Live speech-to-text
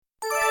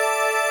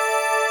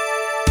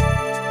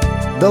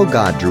Though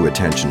God drew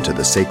attention to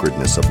the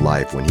sacredness of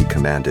life when he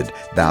commanded,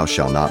 "Thou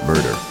shalt not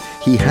murder,"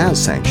 he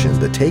has sanctioned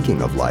the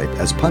taking of life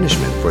as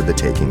punishment for the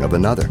taking of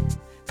another.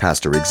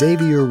 Pastor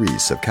Xavier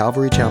Reese of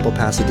Calvary Chapel,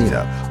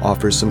 Pasadena,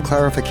 offers some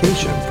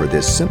clarification for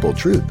this simple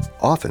truth,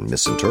 often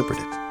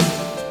misinterpreted.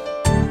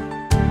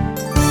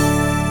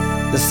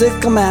 The sixth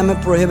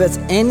commandment prohibits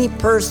any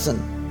person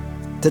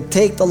to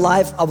take the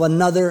life of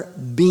another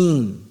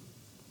being.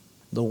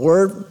 The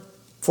word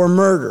for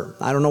murder,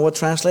 I don't know what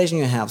translation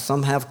you have.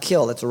 Some have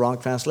kill. That's a wrong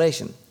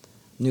translation.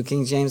 New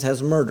King James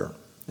has murder.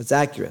 It's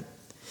accurate.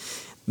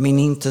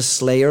 Meaning to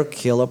slay or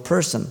kill a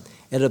person.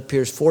 It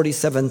appears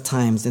 47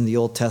 times in the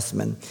Old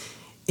Testament,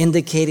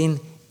 indicating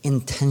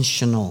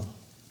intentional.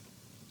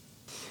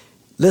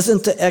 Listen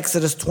to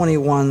Exodus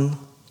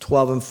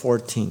 21:12 and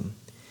 14.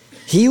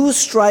 He who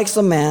strikes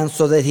a man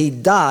so that he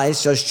dies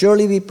shall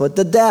surely be put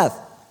to death.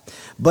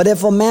 But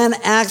if a man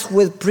acts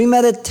with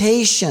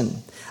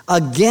premeditation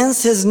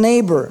against his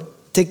neighbor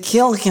to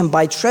kill him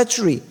by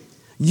treachery,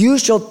 you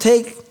shall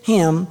take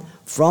him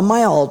from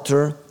my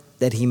altar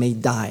that he may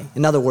die.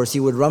 In other words, he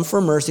would run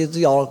for mercy to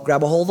the altar,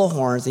 grab a hold of the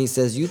horns, and he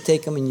says, you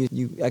take him and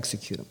you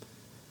execute him.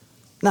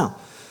 Now,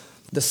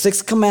 the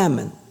sixth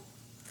commandment,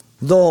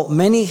 though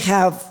many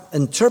have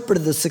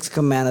interpreted the sixth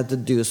commandment to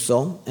do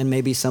so, and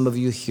maybe some of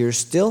you here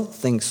still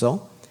think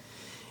so,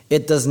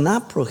 it does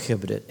not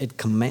prohibit it, it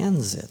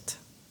commands it.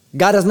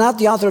 God is not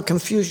the author of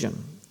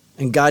confusion.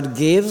 And God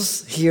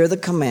gives here the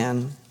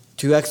command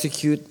to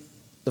execute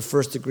the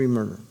first degree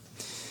murder.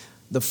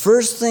 The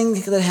first thing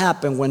that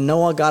happened when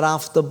Noah got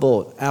off the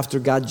boat after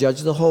God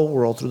judged the whole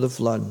world through the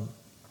flood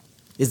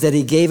is that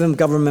he gave him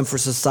government for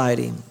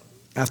society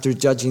after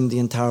judging the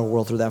entire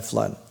world through that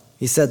flood.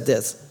 He said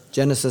this,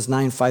 Genesis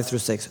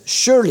 9:5-6,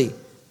 surely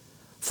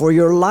for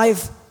your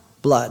life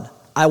blood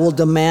I will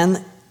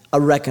demand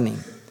a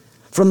reckoning.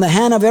 From the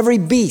hand of every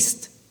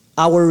beast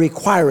I will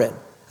require it.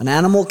 An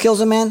animal kills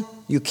a man,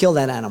 you kill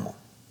that animal.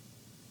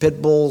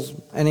 Pit bulls,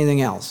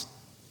 anything else.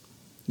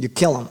 You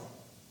kill them.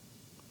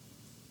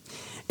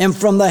 And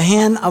from the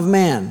hand of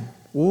man,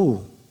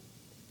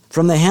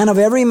 from the hand of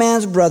every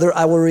man's brother,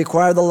 I will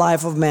require the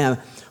life of man.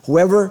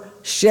 Whoever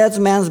sheds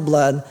man's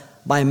blood,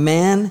 by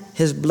man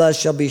his blood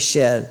shall be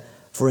shed.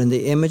 For in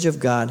the image of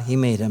God he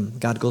made him.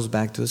 God goes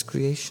back to his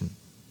creation.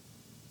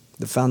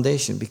 The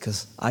foundation,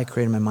 because I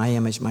created him in my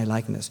image, my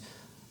likeness.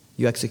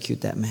 You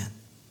execute that man.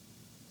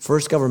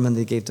 First government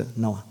they gave to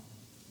Noah.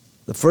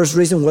 The first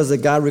reason was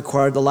that God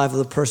required the life of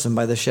the person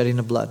by the shedding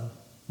of blood,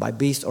 by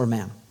beast or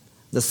man.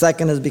 The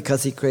second is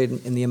because he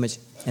created in the image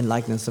and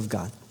likeness of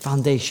God.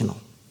 Foundational.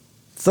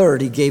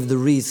 Third, he gave the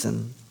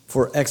reason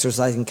for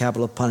exercising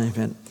capital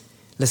punishment.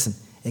 Listen,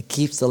 it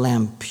keeps the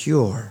land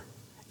pure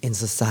in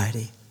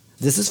society.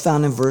 This is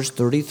found in verse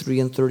 33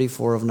 and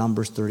 34 of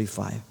Numbers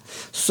 35.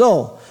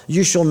 So,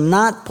 you shall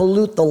not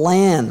pollute the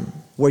land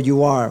where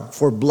you are,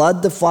 for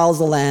blood defiles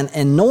the land,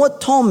 and no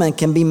atonement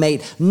can be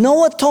made.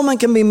 No atonement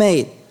can be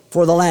made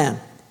for the land,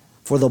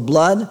 for the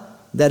blood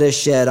that is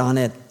shed on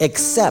it,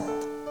 except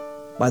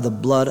by the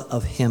blood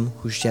of him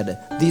who shed it.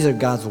 These are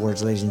God's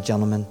words, ladies and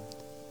gentlemen.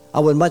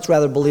 I would much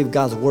rather believe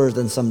God's words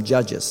than some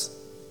judges.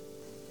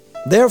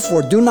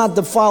 Therefore, do not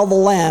defile the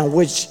land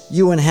which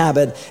you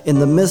inhabit, in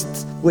the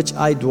midst which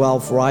I dwell,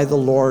 for I, the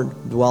Lord,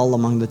 dwell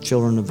among the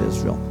children of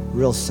Israel.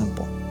 Real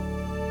simple.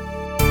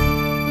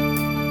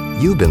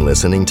 You've been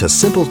listening to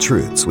Simple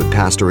Truths with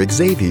Pastor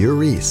Xavier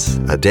Reese,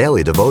 a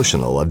daily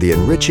devotional of the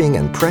enriching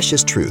and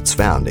precious truths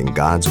found in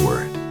God's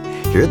Word.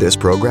 Hear this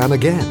program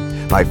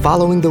again by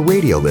following the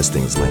radio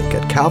listings link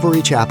at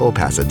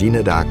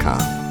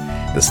calvarychapelpasadena.com.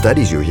 The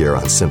studies you hear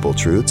on Simple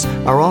Truths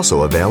are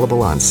also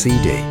available on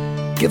CD.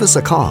 Give us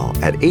a call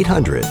at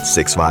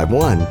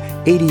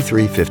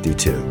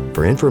 800-651-8352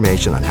 for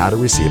information on how to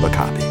receive a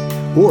copy.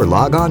 Or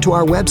log on to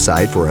our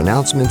website for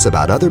announcements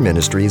about other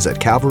ministries at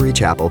Calvary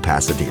Chapel,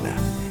 Pasadena.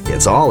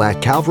 It's all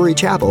at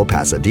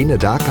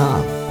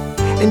calvarychapelpasadena.com.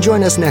 And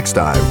join us next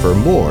time for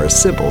more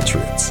Simple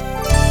Truths.